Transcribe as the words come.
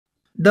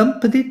دا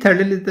په دې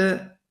تړلې ده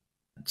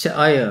چې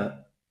آیا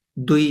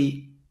دوی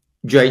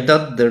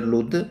جایداد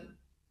درلوده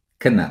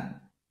که نه،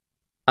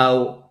 او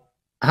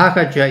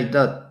هغه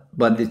جایداد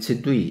باندې چې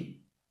دوی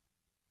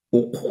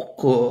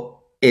حقوقو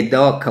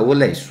ادعا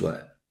کولی سوه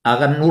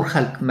هغه نور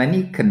خلک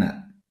مني که نه.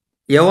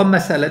 یوه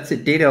مسله چې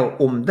ډېره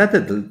عمده ده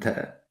دلته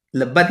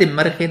له بدې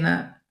مرغې نه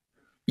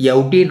یو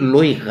ډېر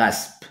لوی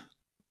غصب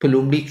په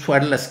لومړي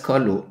 14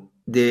 کالو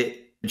د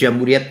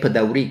جمهوریت په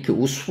دورې کې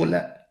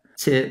وسوله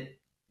چې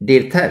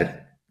ډېرتر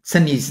څه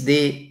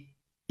نږدې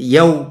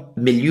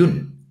 1,000,000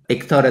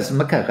 هکتاره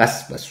ځمکه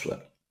غصبه سوه.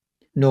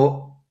 نو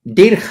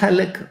ډېر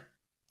خلک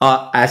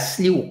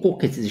اصلي حقوق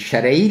چې د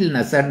شرعي له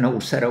نظر نه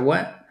ورسره وه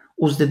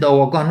اوس د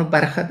دعواګانو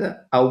برخه ده.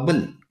 او بل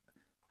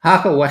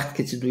هغه وخت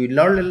کې چې دوی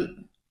لاړل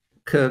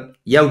که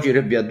 1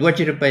 جربه یا 2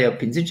 جربه یا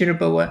 5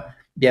 جربه وه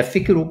بیا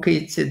فکر وکړئ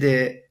چې د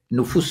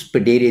نفوس په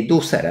ډېرېدو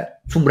سره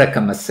څومره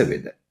کمه سوې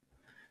ده.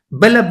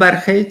 بله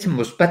برخه چې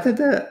مثبته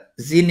ده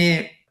ځینې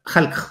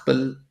خلک خپل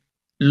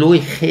لوی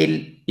خیل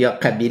یا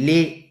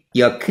قبیلې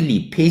یا کلي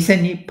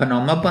پیژني په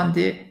نامه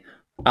باندې،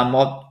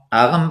 اما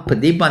هغه هم په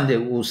دې باندې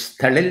اوس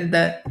تړلې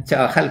ده چې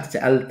هغه خلک چې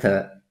هلته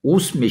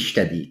اوس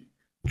میشته دي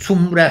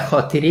څومره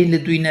خاطرې له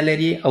دوی نه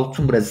لري او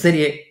څومره زر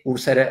یې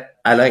ورسره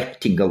علاقه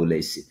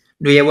ټینګولی سي.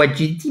 نو یوه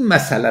جدي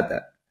مسله ده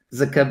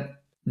ځکه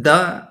دا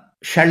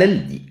شړل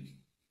دي.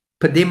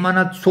 په دې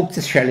معنی څوک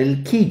چې شړل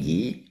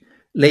کېږي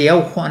له یو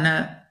خوا نه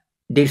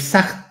ډېر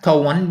سخت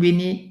تاوان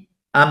ویني،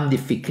 هم د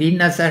فکري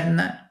نظر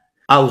نه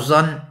او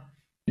ځان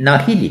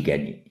ناهیلي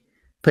ګڼي.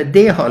 په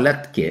دې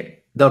حالت کې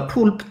دا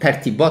ټول په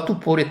ترتیباتو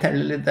پورې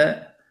تړلې ده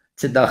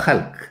چې دا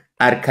خلک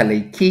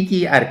هرکلی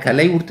کېږي،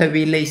 هرکلی ورته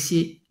ویلی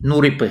سي،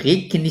 نور یې په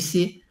غېږ کې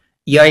نیسي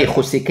یا یې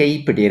خوسې کوي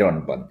په ډیران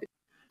باندې.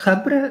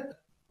 خبره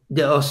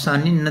د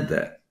آساني نه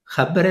ده،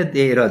 خبره د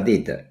ارادې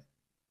ده.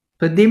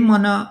 په دې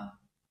معنی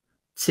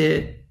چې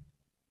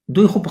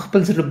دوی خو په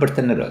خپل زړه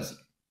برته نه راځي،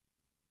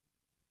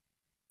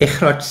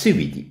 اخراج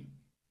سوي دي.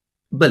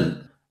 بل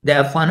د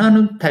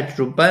افغانانو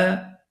تجربه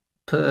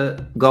په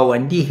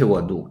ګاونډي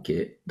هیوادو کې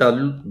دا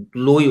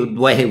لویو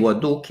 2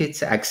 هیوادو کې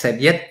چې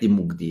اکثریت د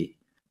موږ دي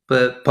په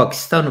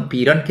پاکستان او په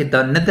ایران کې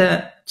دا نه ده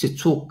چې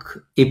څوک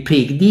یې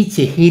پرېږدي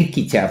چې هیر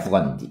کړي چې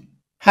افغان دي.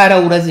 هره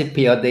ورځ یې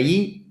په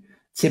یادوي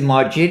چې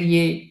مهاجر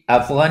یې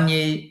افغان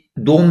یې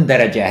 2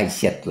 درجه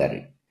حیثیت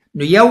لري.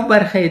 نو یو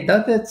برخه یې دا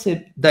ده چې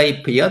دا یې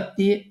په یاد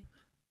دي.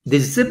 د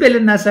ژبې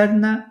له نظر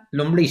نه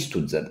لومړۍ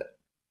ستونزه ده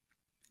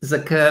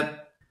ځکه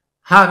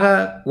هغه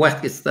وخت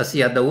کې ستاسو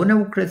یادونه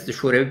وکړه چې د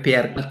شوروي په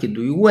یرغل کې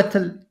دوی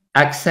ووتل،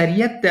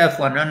 اکثریت د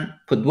افغانان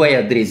په 2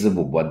 یا 3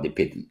 ژبو باندې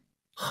پوهېدل،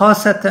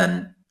 خاصتا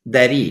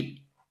دری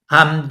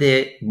هم د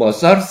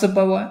بازار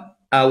ژبه وه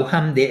او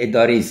هم د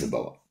ادارې ژبه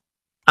وه.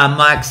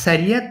 اما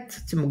اکثریت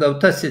چې موږ او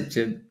تاسې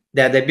چې د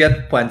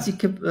ادبیاتو پوهنځي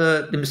کې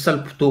د مثال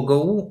په توګه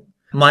وو،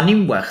 ما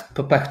نیم وخت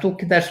په پښتو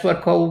کې درس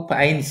ورکاوه، په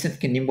عین صنف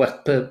کې نیم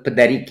وخت په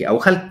دري کې، او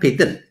خلک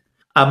پوهېدل.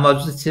 اما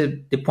زه چې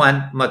د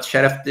محمد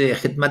اشرف د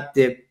خدمت د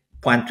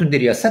پوهنتون د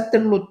ریاست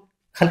درلود،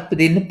 خلک په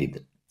دې نه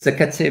پوهېدل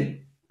ځکه چې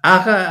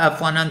هغه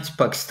افغانان چې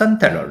پاکستان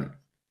ته لاړل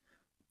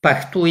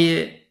پښتو یې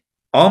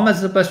عامه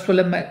ژبه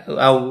شوله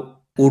او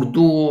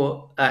اردو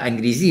او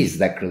انګریزي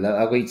زده کړل،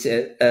 هغوی چې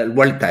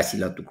لوړ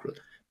تحصیلات وکړل.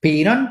 په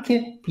ایران کې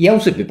په یو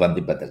ژبې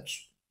باندې بدل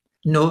شو.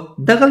 نو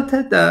دغلته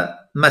د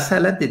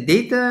مسله د دې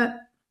ده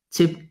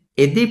چې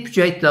دې په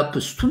جای لا په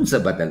ستونزه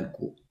بدل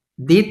کړو.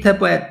 دې ته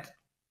باید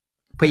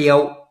په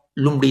یو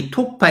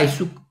لومړیتوب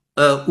پیسو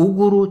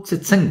وګورو چې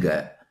څنګه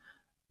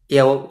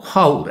یو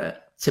خاوره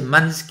چې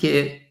منځ کې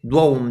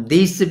 2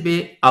 عمدې ژبې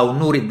او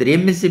نورې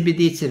 3 ژبې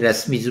دي چې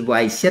رسمي ژبو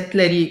حیثیت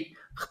لري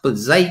خپل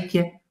ځای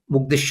کې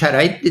موږ د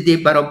شرایط د دې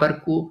برابر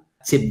کړو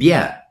چې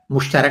بیا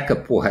مشترکه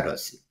پوهه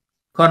راسي.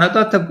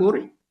 کانادا ته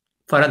ګورئ،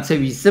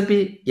 فرانسوي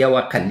ژبې یو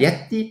اقلیت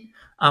دي،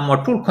 اما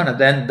ټول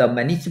کاناډایان دا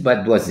مني چې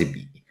باید 2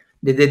 ژبې دي.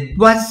 د دې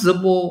 2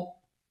 ژبو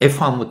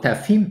افهام و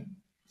تفهیم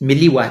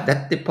ملي وحدت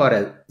دپاره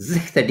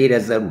زښته ډېره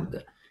ضرور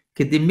ده.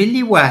 که د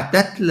ملي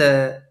وحدت له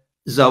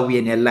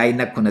زاویې نه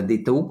لاینکونه دې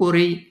ته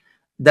وګورئ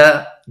دا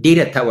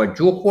ډېره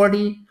توجه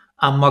غواړي،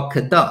 اما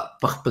که دا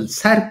په خپل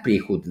سر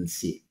پرېښودل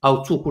سي او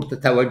څوک ورته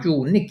توجه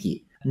ونه کړي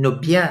نو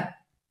بیا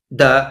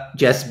دا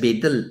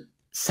جذبېدل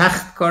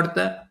سخت کار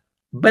ده.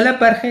 بله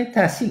برخه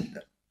تحصیل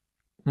ده،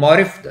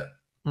 معرف ده.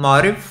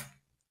 معرف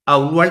او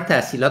لوړ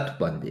تحصیلاتو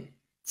باندې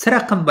څه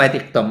رقم باید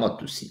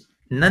اقدامات وسي.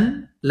 نن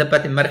له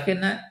بدې مرغې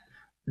نه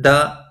دا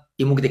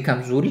زموږ د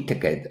کمزوري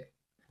ټکی ده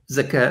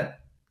ځکه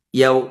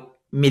یو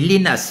ملي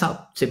نصاب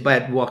چې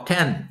باید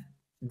واقعا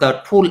دا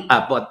ټول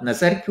ابعاد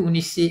نظر کې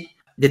ونیسي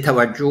د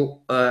توجه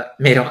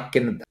معیار کې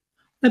نه ده.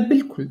 نه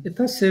بلکل د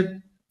تاسې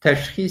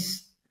تشخیص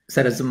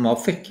سره زه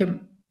موافق یم.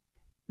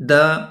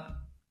 دا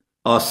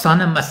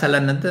آسانه مسله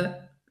نه ده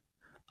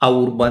او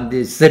ورباندې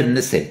زر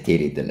نه سر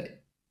تېرېدلی،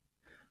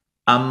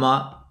 اما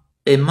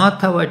ما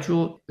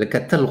توجه لکه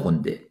تل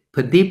غوندې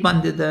په دې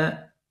باندې ده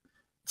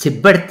چې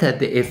برته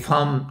د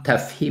افهام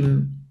تفهیم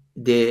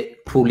د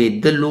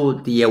ټولېدلو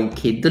د یو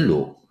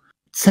کېدلو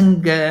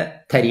څنګه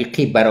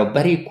طریقې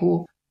برابرې کړو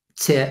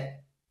چې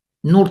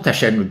نور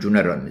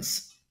تشنجونه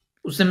رانیسي.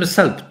 اوس د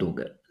مثال په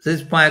توګه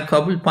زه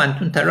کابل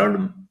پوهنتون ته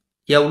لاړم،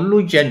 یو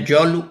لوی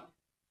جنجال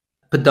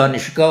په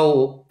دانشګاه او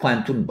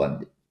پوهنتون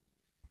باندې.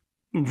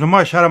 زما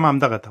اشاره هم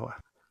همدغه ته وه.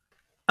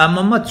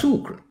 اما ما څه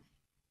وکړل؟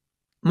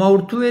 ما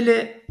ورته ویلې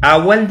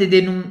اول د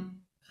دې نوم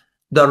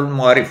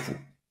دارالمعارف و،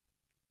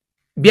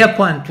 بیا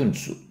پوهنتون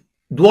سو،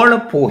 دواړه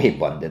پوهې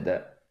باندې ده.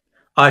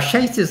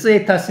 شی چې زه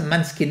یې تاسې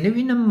منځ کې نه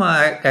وینم، ما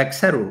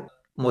اکثرو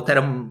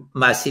محترم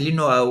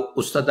محصلینو او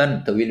استادانو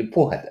ته ویلې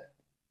پوهه ده.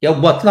 یو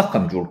باطلاق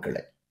هم جوړ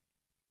کړی،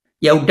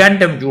 یو ډنډ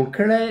هم جوړ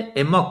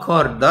کړی. ما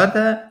کار دا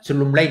ده چې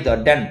لومړی دا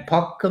ډنډ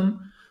پاک کړم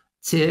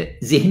چې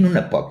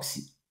ذهنونه پاک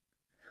سي،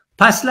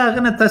 پس له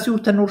هغه نه تاسې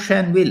ورته نور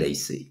شیان ویلی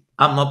سئ.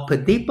 اما په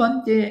دې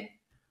باندې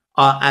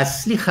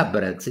اصلي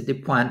خبره چې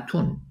د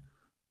پوهنتون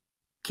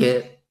کې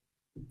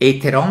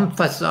احترام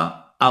فضا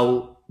او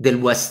د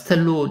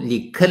لوستلو،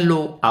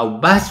 لیکلو او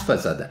بحث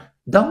فضا ده،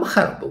 دا مه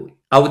خرابوئ.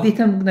 او دې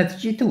ته موږ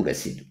نتیجې ته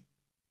ورسېدو،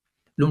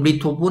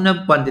 لومړیتوبونه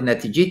باندې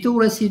نتیجې ته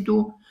ورسېدو،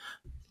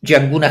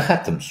 جنګونه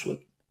ختم شول.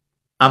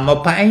 اما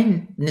په عین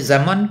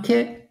زمان کې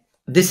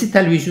داسې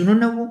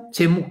تلویزیونونه وو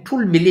چې موږ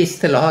ټول ملي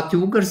اصطلاحات یې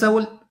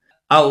وګرځول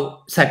او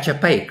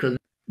سرچپه یې کړل.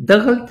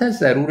 دغلته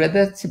ضروره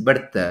ده چې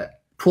برته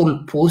ټول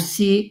پوه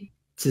سي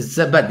چې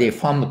ژبه د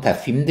افهام و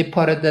تفهیم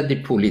دپاره ده، د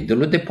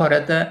ټولېدلو دپاره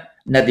ده،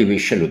 نه د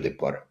ویشلو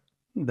دپاره.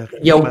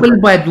 یو بل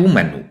باید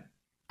ومنو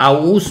او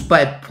اوس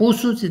باید پوه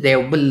سو چې د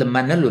یو بل له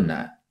منلو نه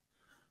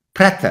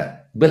پرته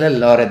بله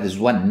لاره د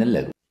ژوند نه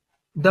لرو.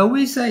 دا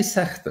وی ځای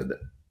سخته ده،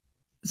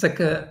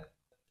 ځکه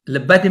له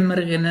بدې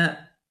مرغې نه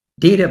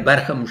ډېره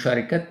برخه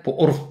مشارکت په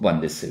عرف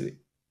باندې سوي.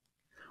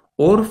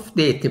 عرف د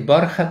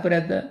اعتبار خبره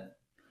ده،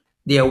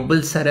 د یو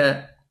بل سره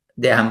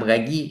د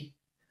همغږي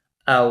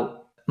او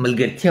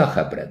ملګرتیا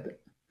خبره ده.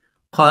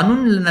 قانون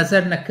له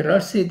نظر نه که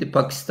راسي، د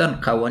پاکستان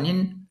قوانین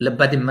له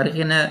بدې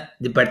مرغې نه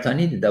د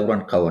برطانیې د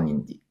دوران قوانین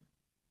دي.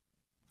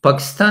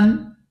 پاکستان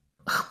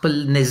خپل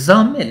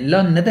نظام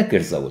لا نه ده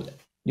ګرځولی،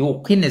 د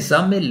حقوقي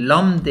نظام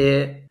لام د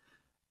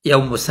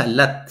یو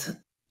مسلط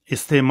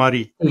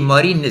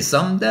استعماري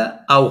نظام ده،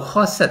 او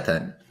خاصتا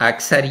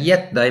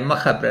اکثریت دایمه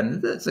خبره نه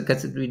ده، ځکه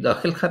چې دوی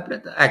داخل خبره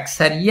ده.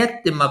 اکثریت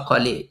د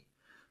مقالې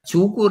چې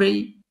وګورئ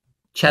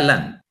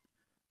چلند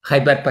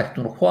خیبر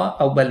پښتونخوا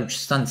او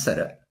بلوچستان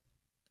سره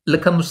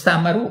لکه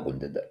مستعمرو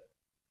غونده ده.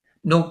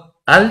 نو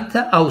هلته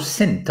او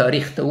سند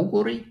تاریخ ته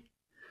وګورئ،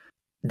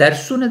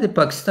 درسونه د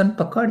پاکستان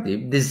په کار دي.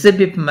 د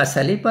ژبې په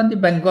مسئلې باندې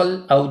بنګال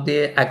او د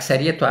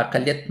اکثریت و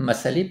اقلیت په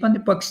مسئلې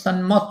باندې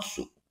پاکستان مات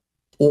سو.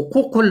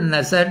 حقوق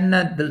النظر نه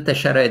دلته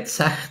شرایط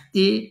سخت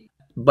دي.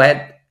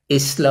 باید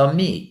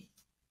اسلامي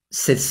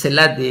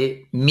سلسله د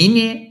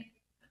مینې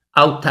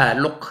او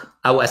تعلق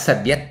او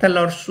عصبیت ته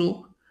لاړ سو،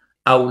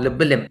 او له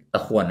بلې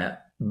خوا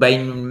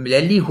بین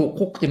المللي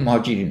حقوق د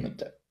مهاجرینو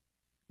ته.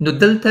 نو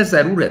دلته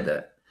ضروره ده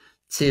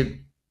چې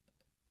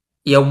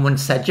یو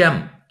منسجم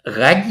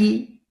غږی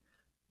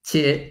چې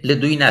له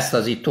دوی نه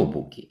استازیتوب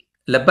وکړي.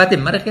 له بدې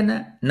مرغې نه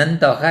نن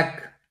دا غږ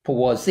په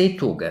واضح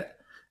توګه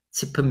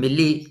چې په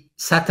ملي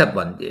سطح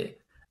باندې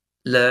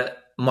له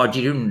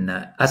مهاجرینو نه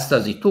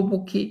استازیتوب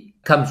وکړي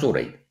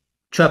کمزوری ده.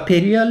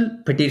 چاپېریال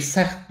په ډېر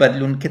سخت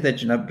بدلون کې ده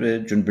جناب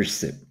جنبش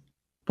صاحب.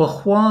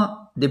 پخوا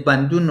د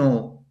بندونو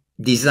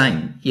ډیزاین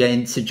یا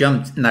انسجام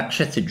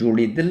نقشه چې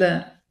جوړېدله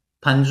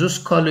 50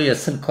 کالو یا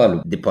 100 کالو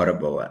دپاره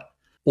به وه.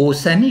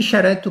 اوسني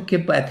شرایطو کې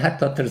باید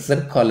حتی تر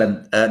 1000 کاله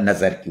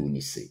نظر کې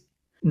ونیسئ.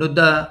 نو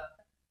دا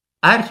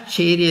هر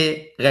چیرې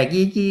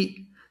غږیږي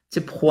چې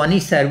پخواني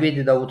سروې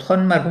د داود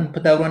خان مرحوم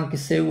په دوران کې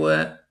سوی وه،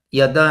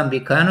 یا د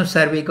امریکایانو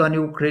سروېګانې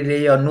وکړلې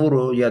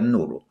یا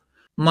نورو.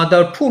 ما دا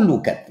ټول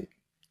وکتل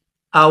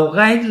او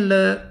غیر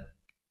له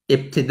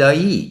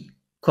ابتدایي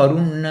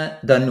کارونه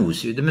دا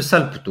نوسي. د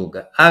مثال په توګه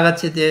هغه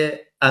چې د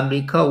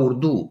امریکا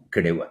اردو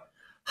کړې وه،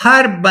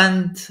 هر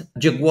بند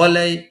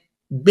جګوالی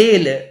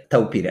بیل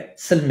توپیره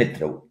 100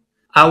 متره و،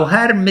 او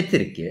هر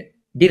متر کې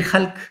ډېر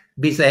خلک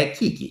بېځایه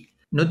کېږي.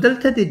 نو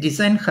دلته د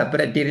ډیزاین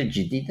خبره ډېره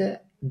جدي ده.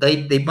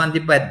 د باندې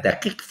باید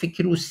دقیق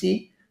فکر وسي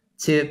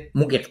چې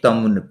موږ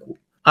اقدامونه کوو.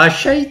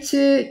 شی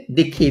چې د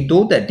کېدو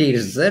ده ډېر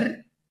زر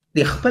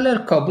د خپله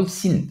کابل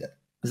سیند ده،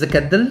 ځکه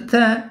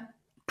دلته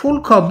ټول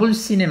کابل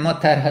سیند ما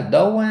طرحه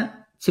دا وه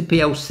چې په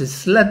یو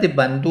سلسله د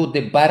بندو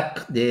د برق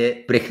د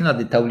برېښنا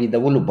د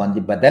تولیدولو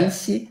باندې بدل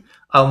سي،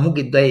 او موږ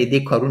دې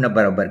کارونه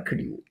برابر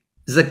کړي وو.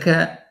 ځکه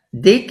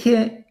دې کې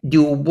د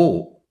اوبو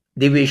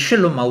د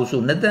ویشلو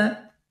موضوع نه ده،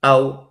 او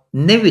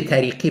نوې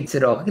طریقې چې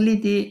راغلي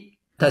دي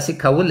تاسې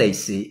کولی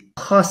سي،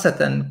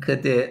 خاصتا که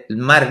د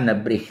لمر نه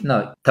برېښنا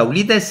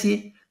تولید سي،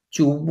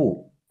 چې اوبو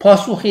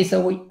پاس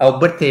وخیزوئ او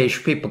برته یې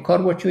شپې په کار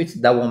واچوئ چې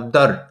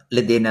دوامدار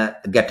له دې نه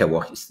ګټه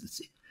واخیستل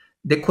سي.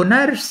 د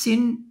کنر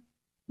سیند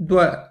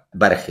 2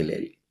 برخې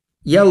لري.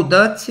 یو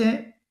دا چې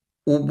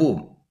اوبو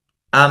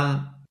هم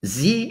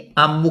زی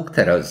هم موږ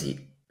ته راځي.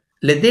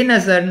 له دې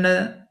نظر نه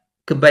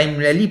که بین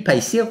المللي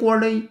پیسې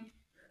غواړئ،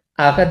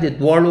 هغه د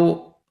دواړو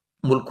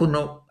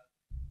ملکونو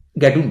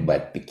ګډون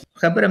باید پکې.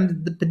 خبره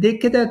په دې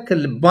کې ده که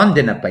له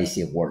باندې نه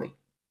پیسې غواړئ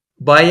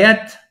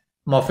باید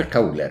موافقه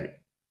ولرئ.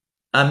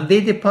 همدې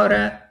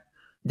دپاره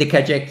د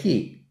کجکي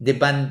د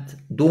بند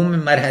دومه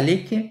مرحله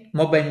کې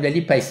ما بین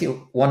المللي پیسې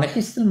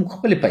وانخیستل، موږ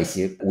خپلې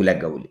پیسې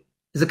ولګولې،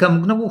 ځکه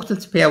موږ نه غوښتل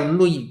چې په یو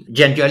لوی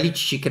جنجالي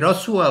چیچي کې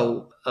راسو او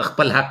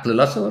خپل حق له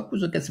لاسه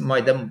ورکړو، ځکه چې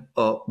معاهده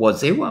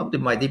واضح وه او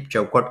د معاهدې په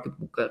چوکاټ کې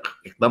موږ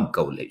اقدام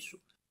کولی شو.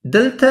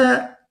 دلته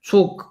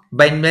څوک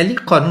بین المللي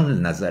قانون له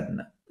نظر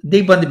نه،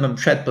 دې باندې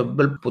به شاید په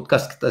بل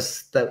پودکاسټ کې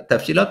تاسو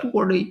تفصیلات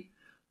وغواړئ،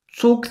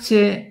 څوک چې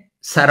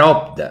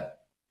سراب ده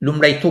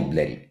لومړیتوب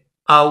لري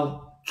او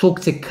څوک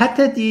چې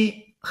کته دي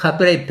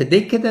خبره په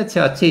دې کې ده چې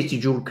چې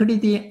جوړ کړي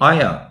دي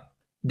آیا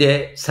د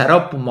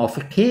سراب په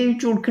موافقې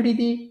جوړ کړي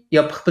دي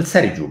یا په خپل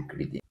سر جوړ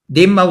کړي دي. د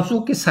موضوع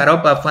کې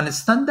سراب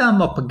افغانستان ده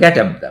اما په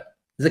ګډم ده،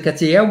 ځکه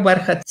چې یو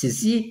برخه چې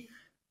زی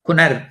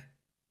کونړ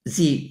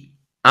زی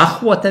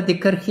اخواته د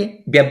کرښې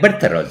بیا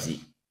برته راځي،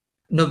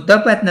 نو دا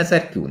باید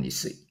نظر کې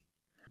ونیسئ.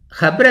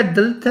 خبره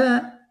دلته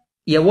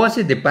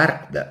یوازې د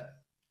برق ده،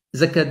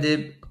 ځکه د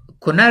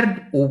کونړ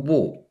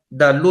اوبو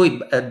دا لوی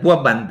دوه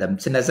بندم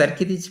چې نظر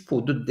کې دي چې په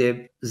حدود د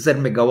 1000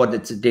 میگاوات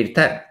څخه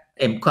ډېرتر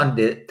امکان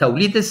د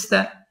تولید است.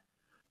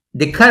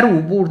 د کار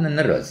اوبو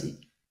نه راځي،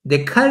 د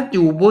کار د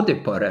اوبو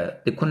دپاره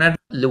د کونړ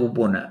له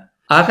اوبو نه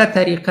هغه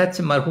طریقه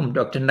چې مرحوم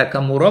ډاکټر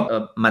ناکامورا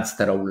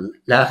منځته راوړل،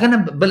 له هغه نه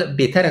بل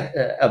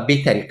بې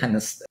طریقه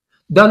نشته.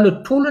 دا له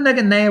ټولو نه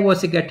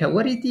یوازې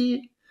ګټورې دي،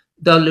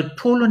 دا له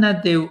ټولو نه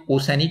د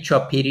اوسني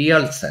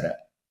چاپیریال سره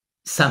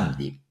سم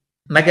دي.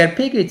 مګر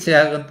پوهېږئ چې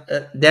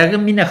د هغه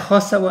مینه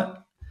خاصه وه،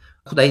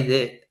 خدای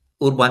دې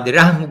ورباندې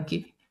رحم وکړي،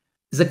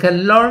 ځکه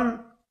لاړ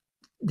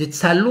د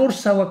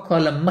 400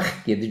 کاله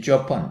مخکې د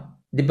جاپان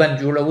د بند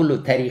جوړولو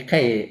طریقه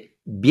یې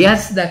بیا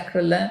زده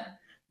کړله،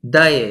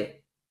 دا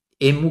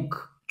یې موږ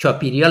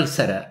چاپیریال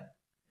سره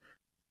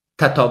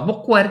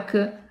تطابق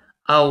ورکړه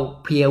او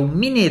په یو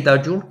مینې دا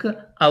جوړ کړه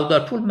او دا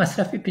ټول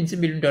مصرف یې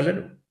 5 میلیون ډالر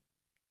و.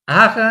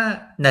 هغه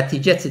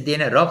نتیجه چې دې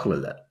نه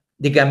راغله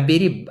د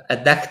ګمبیري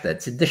دښته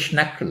چې ده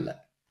شنه کړله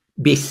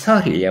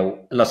بېسارې یو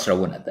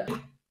لاسراونه ده،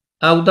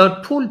 او دا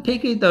ټول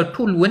پوهېږئ دا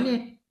ټول ونې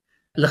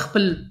له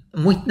خپل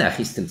محیط نه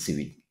اخیستل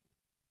سوي دي،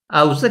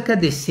 او ځکه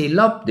د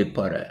سیلاب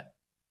دپاره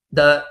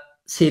دا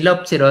سیلاب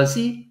چې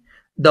راځي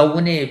دا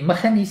ونې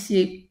مخه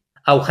نیسي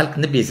او خلک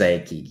نه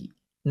بېځایه کېږي.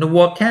 نو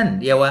واقعا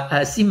یوه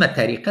عظیمه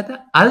طریقه ده،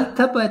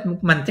 هلته باید موږ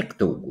منطق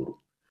ته وګورو.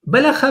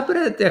 بله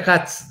خبره د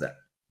غطس ده،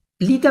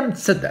 لیدم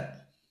څه ده،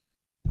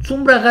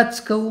 څومره غطس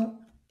کوو،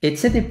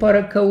 څه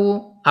دپاره کوو،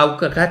 او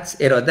که غطس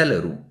اراده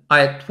لرو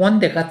آیا توان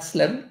د غطس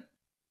لرو،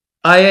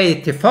 آیا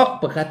اتفاق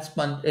په غطس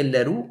باندې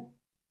لرو،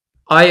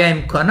 آیا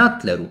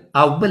امکانات لرو،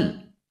 او بل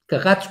که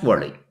غطس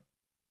غواړئ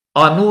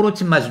نورو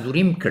چې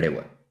مزدوري م کړې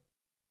وه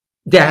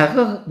د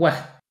هغه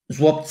وخت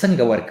ځواب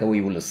څنګه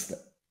ورکوئ ولس ته،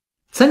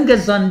 څنګه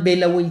ځان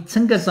بیلوئ،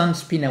 څنګه ځان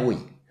سپینوئ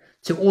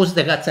چې اوس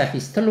د غطس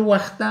اخیستلو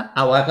وخت ده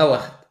او هغه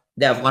وخت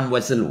د افغان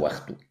وژلو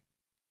وخت و.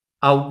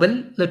 او بل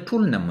له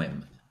ټول نه مهم،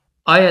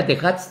 آیا د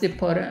غطس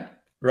دپاره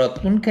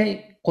راتلونکی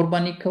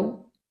قرباني کوو؟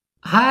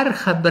 هر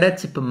خبره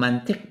چې په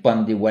منطق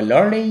باندې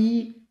ولاړه وي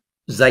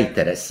ځای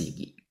ته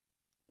رسیږي.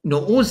 نو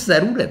اوس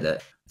ضروره ده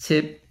چې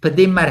په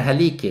دې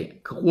مرحلې کې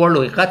که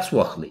غواړئ غطس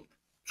واخلئ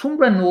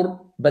څومره نور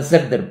به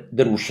زر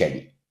در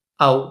وشلي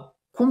او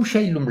کوم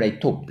شی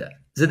لومړیتوب ده.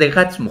 زه د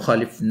غطس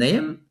مخالف نه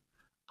یم،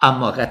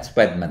 اما غطس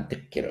باید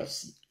منطق کې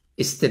راسي،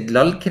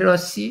 استدلال کې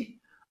راسي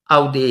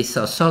او د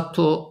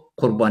احساساتو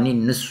قرباني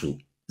نسو،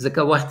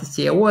 ځکه وخت چې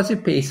یوازې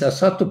په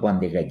احساساتو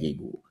باندې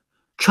غږیږو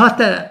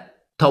چاته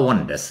تاوان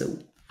رسو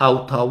او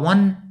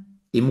تاوان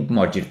موږ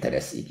مهاجر ته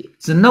رسیږي.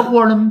 زه نه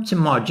غواړم چې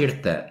مهاجر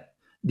ته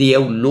د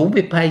یو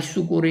لوبې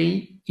پیسو ګورئ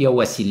یا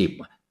وسیلې،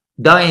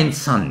 دا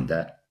انسان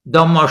ده،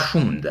 دا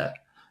ماشوم ده،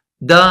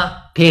 دا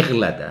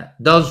پیغله ده،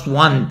 دا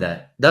ځوان ده،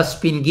 دا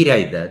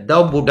سپینګیری ده، دا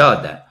بوډا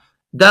ده،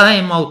 دا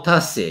یم او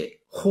تاسې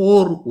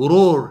خور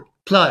ورور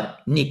پلار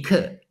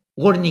نیکه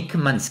غوړ نیکه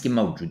منځ کې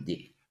موجود دي.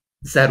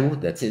 ضرور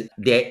ده چې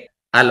د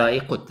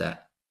علایقو ته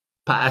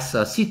په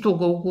اساسي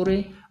توګه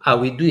وګورئ او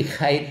دوی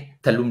خیر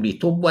ته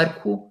لومړیتوب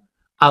ورکړو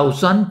او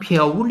ځان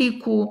پیاوړي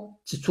کړو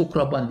چې څوک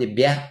راباندې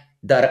بیا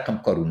دا رقم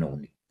کارونه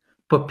ونکړي.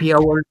 په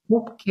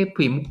پیاوړتوب کې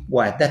په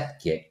وحدت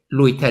کې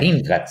لویترین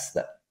غطس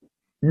ده،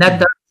 نه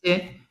دا چې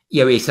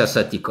یو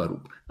احساساتي کار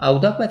او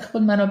دا باید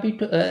خپل منابع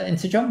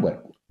انسجام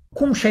ورکړو.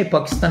 کوم شی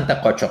پاکستان ته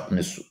قاچاق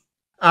نسو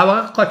او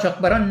هغه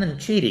قاچاقبران نن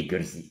چیرې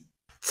ګرځي،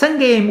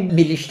 څنګه یې موږ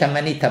ملي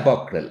شتمني تباه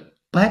کړل،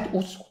 باید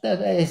اوس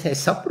خدای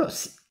حساب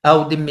راسي او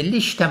د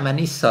ملي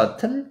شتمني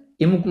ساتل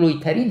موږ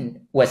لویترین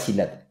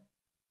وسیله ده.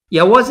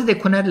 یوازې د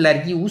کونړ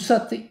لرګي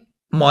وساتئ،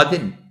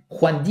 معدن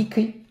خوندي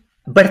کړئ،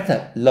 برته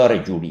لاره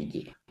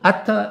جوړیږي.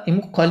 حتی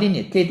موږ قالین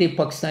ته د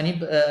پاکستاني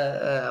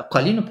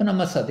قالینو په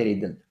نامه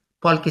صادرېدل،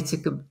 په حال کې چې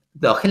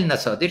داخل نه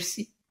صادر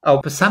سي او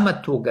په سمه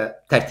توګه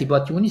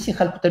ترتیبات یې ونیسي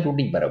خلکو ته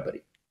ډوډۍ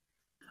برابري.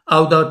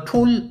 او دا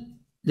ټول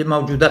د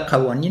موجوده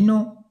قوانینو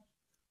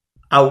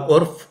او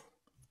عرف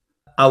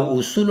او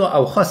اصولو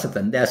او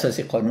خاصتا د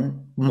اساسي قانون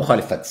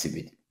مخالفت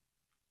سوي دي.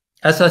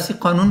 اساسي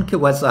قانون کې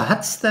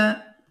وضاحت شته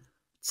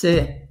چې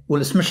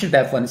ولسمشر د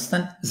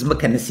افغانستان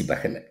ځمکه نسي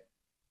بخښلی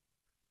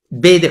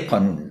بې د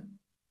قانون،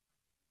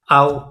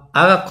 او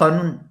هغه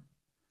قانون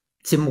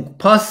چې موږ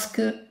پاس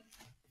که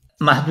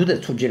محدود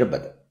تجربه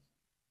ده.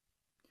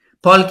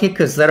 پال کې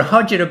که زرها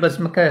جربه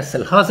ځمکه،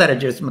 سلها زره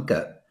جربه ځمکه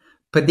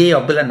په دې یا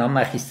بله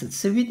نامه اخیستل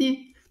سوي دي،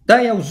 دا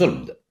یو ظلم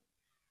ده.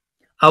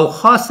 او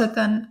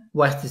خاصتا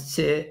وقتی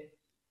چې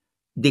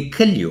د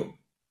کلیو،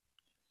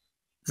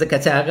 ځکه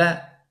چې هغه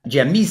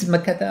جمعي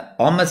ځمکه ده،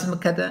 عامه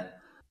ځمکه ده،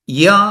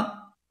 یا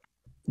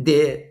د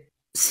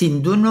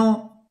سیندونو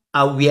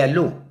او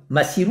ویالو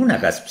مسیرونه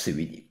غصب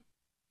سوي دي.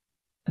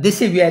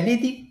 داسې ویالې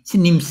دي چې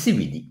نیم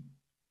سوي دي.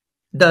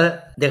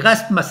 د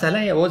غصب مسله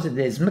یوازې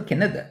د ځمکې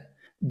نه ده،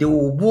 د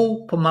اوبو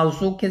په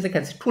موضوع کې، ځکه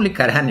چې ټولې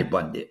کرهنې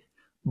باندې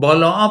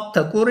بالا آب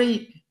ته ګورئ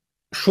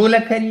شوله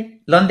کري،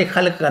 لاندې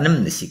خلک غنم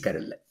نسی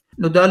کرلی.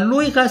 نو دا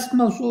لوی غصب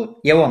موضوع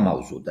یوه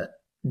موضوع ده.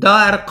 دا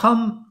ارقام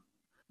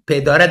په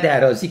اداره د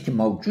اراضي کې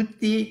موجود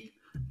دي.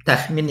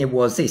 تخمین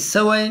واضح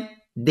سوی،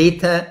 دې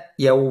ته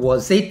یو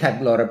واضح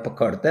تګلاره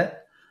پکار ده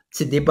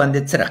چې دې باندې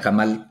څه رقم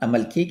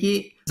عمل کیږي،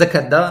 ځکه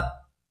دا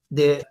د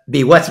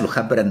بېوزلو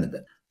خبره نه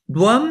ده.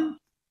 دوم،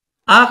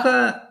 هغه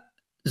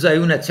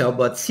ځایونه چې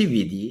آباد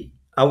سوي دي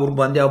او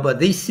ورباندې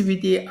آبادۍ سوي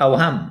دي او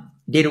هم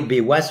ډېرو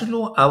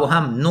بېوزلو او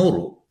هم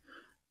نورو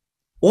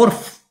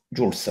عرف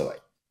جوړ سوی،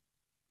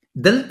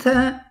 دلته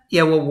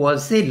یوه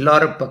واضح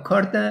لاره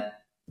پکار ده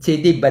چې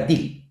دې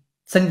بدیل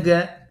څنګه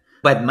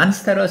باید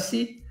منځته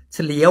راسي،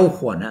 چې له یو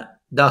خوا نه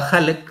دا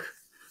خلک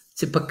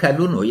چې په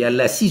کلونو یا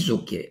لسیزو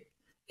کې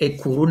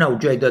کورونه او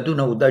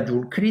جایدادونه او دا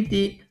جوړ کړي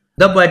دي،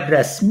 دا باید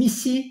رسمي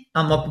سي.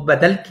 اما په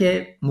بدل کې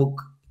موږ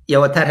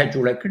یوه طرحه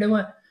جوړه کړې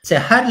وه چې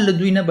هر له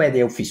دوی نه باید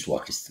یو فیس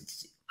واخیستل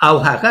سي، او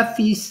هغه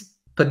فیس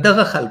په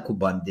دغه خلکو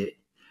باندې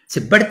چې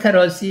برته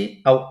راځي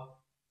او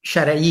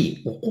شرعي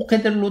حقوق یې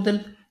درلودل،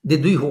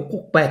 د دوی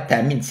حقوق باید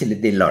تأمین سي له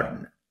دې لارې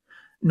نه.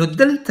 نو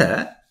دلته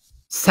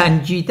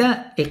سنجیده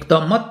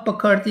اقدامات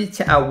پکار دي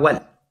چې اول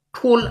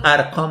ټول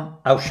ارقام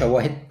او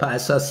شواهد په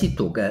اساسي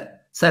توګه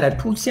سره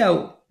ټول سي، او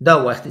دا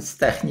وخت چې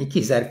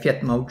تخنیکي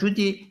ظرفیت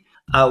موجودي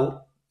او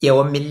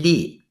یوه ملي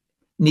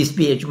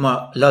نسبي اجماع،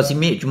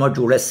 لازمي اجماع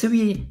جوړه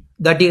سوي،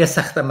 دا ډېره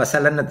سخته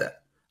مسله نه ده.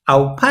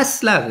 او پس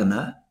له هغه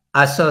نه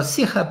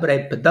اساسي خبره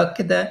په دا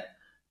کې ده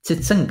چې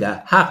څنګه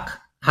حق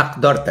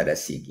حقدار ته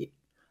رسیږي.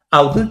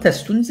 او دلته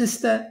ستونزه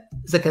شته،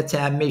 ځکه چې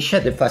همیشه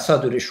د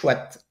فساد و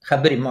رشوت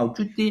خبرې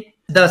موجود دي.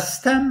 دا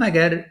شته،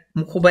 مګر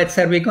موږ خو باید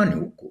سروېګانې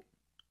وکړو.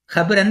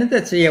 خبره نه ده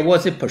چې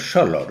یوازې په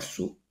شا لاړ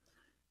سو.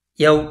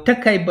 یو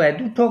ټکی باید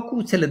وټاکو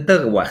چې له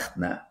دغه وخت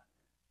نه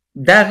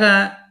دغه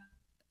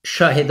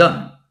شاهدان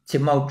چې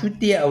موجود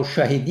دي او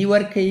شاهدي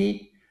ورکوي،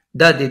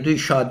 دا د دوی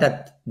شهادت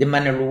د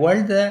منلو وړ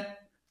ده،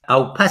 او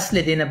پس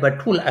له دې نه به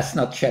ټول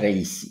اسناد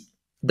شرعي سي.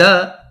 دا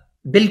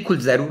بالکل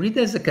ضروري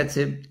ده، ځکه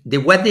چې د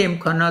ودې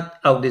امکانات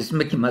او د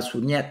ځمکې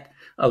مسؤلیت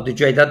او د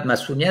جایداد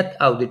مسؤلیت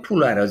او د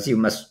ټولو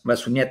اراضیو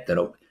مسؤلیت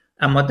درو.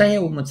 اما دا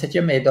یو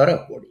منسجم اداره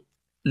غواړي،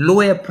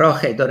 لویه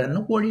پراخه اداره نه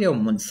غواړي، او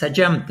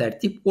منسجم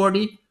ترتیب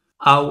غواړي.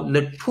 او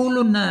له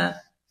ټولو نه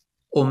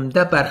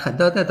عمده برخه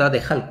دا ده، دا د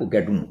خلکو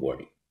ګډون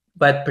غواړي.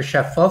 باید په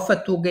شفافه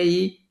توګه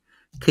یې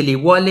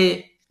کلیوالې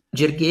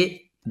جرګې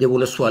د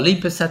ولسوالۍ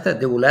په سطحه،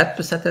 د ولایت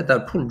په سطحه دا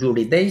ټول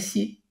جوړېدی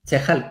سي چې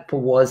خلک په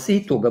واضح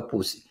توګه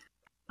پوه سي.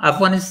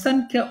 افغانستان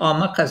کې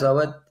عامه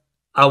قضاوت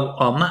او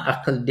عامه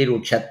عقل ډېر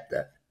اوچت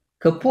ده.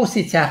 که پوه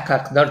سي چې حق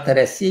حقدار ته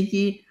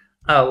رسېږي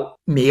او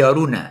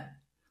معیارونه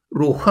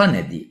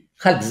روښانه دي،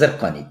 خلک زر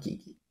قانع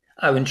کېږي،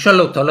 او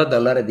انشاءالله تعالی دا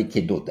لاره د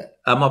کېدو ده.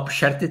 اما په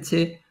شرط چې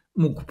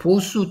موږ پوه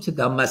سو چې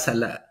دا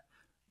مسله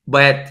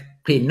باید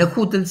پرې نه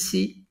ښودل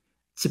سي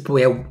چې په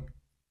یو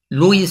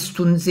لوی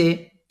ستونزې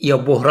یا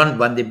بحران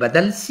باندې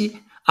بدل سي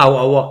او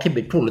عواقب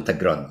یې ټولو ته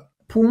ګران وي.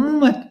 په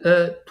عمومه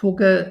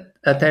توګه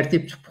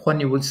ترتیب چې پخوا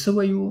نیول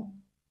سوی و،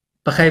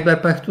 په خیبر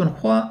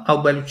پښتونخوا او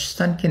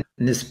بلوچستان کې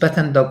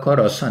نسبتا دا کار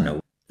اسانه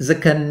و،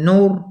 ځکه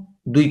نور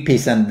دوی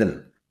پیژندل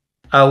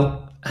او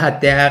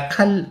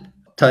حداقل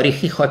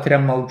تاریخي خاطره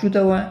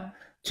موجوده وه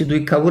چې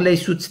دوی کولی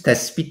سو چې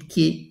تثبیت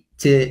کړي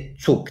چې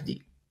څوک دي.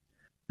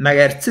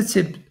 مګر څه چې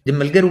د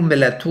ملګرو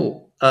ملتو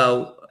او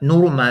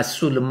نورو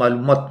مسؤل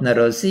معلومات نه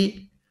راځي،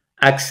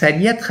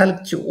 اکثریت خلک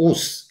چې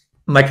اوس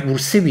مجبور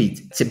سوي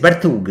چې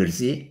برته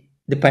وګرځي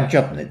د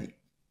پنجاب نه دي.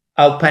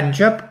 او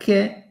پنجاب کې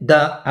د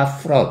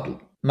افرادو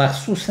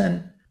مخصوصا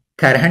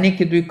کرهنې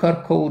کې دوی کار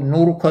کوو،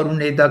 نورو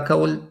کارونه دا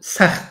کول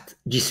سخت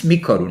جسمي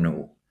کارونه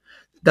وو.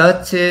 دا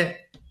چې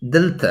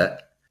دلته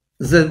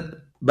زه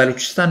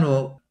بلوچستان او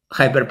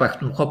خیبر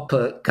پښتونخوا په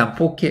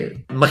کمپو کې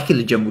مخکې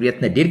له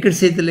جمهوریت نه ډېر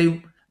ګرځېدلی وو،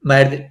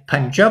 مګر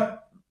پنجاب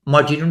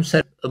مهاجرینو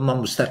سره ما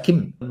مستقیم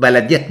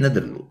بلدیت نه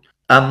درلود.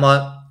 اما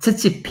څه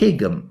چې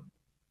پیږم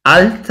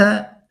هلته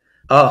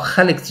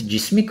خلک چې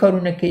جسمي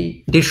کارونه کوي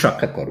ډېر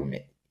شاقه کارونه،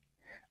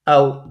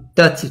 او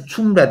دا چې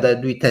څومره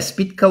د دوی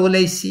تثبیت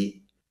کولی سي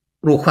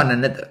روښانه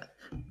نه ده.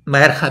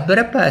 مګر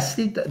خبره په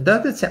اصلي دا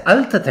ده چې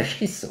هلته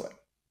تشخیص سوی،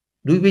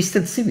 دوی به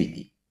ایستل سوي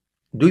دي،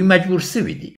 دوی مجبور سوي دي.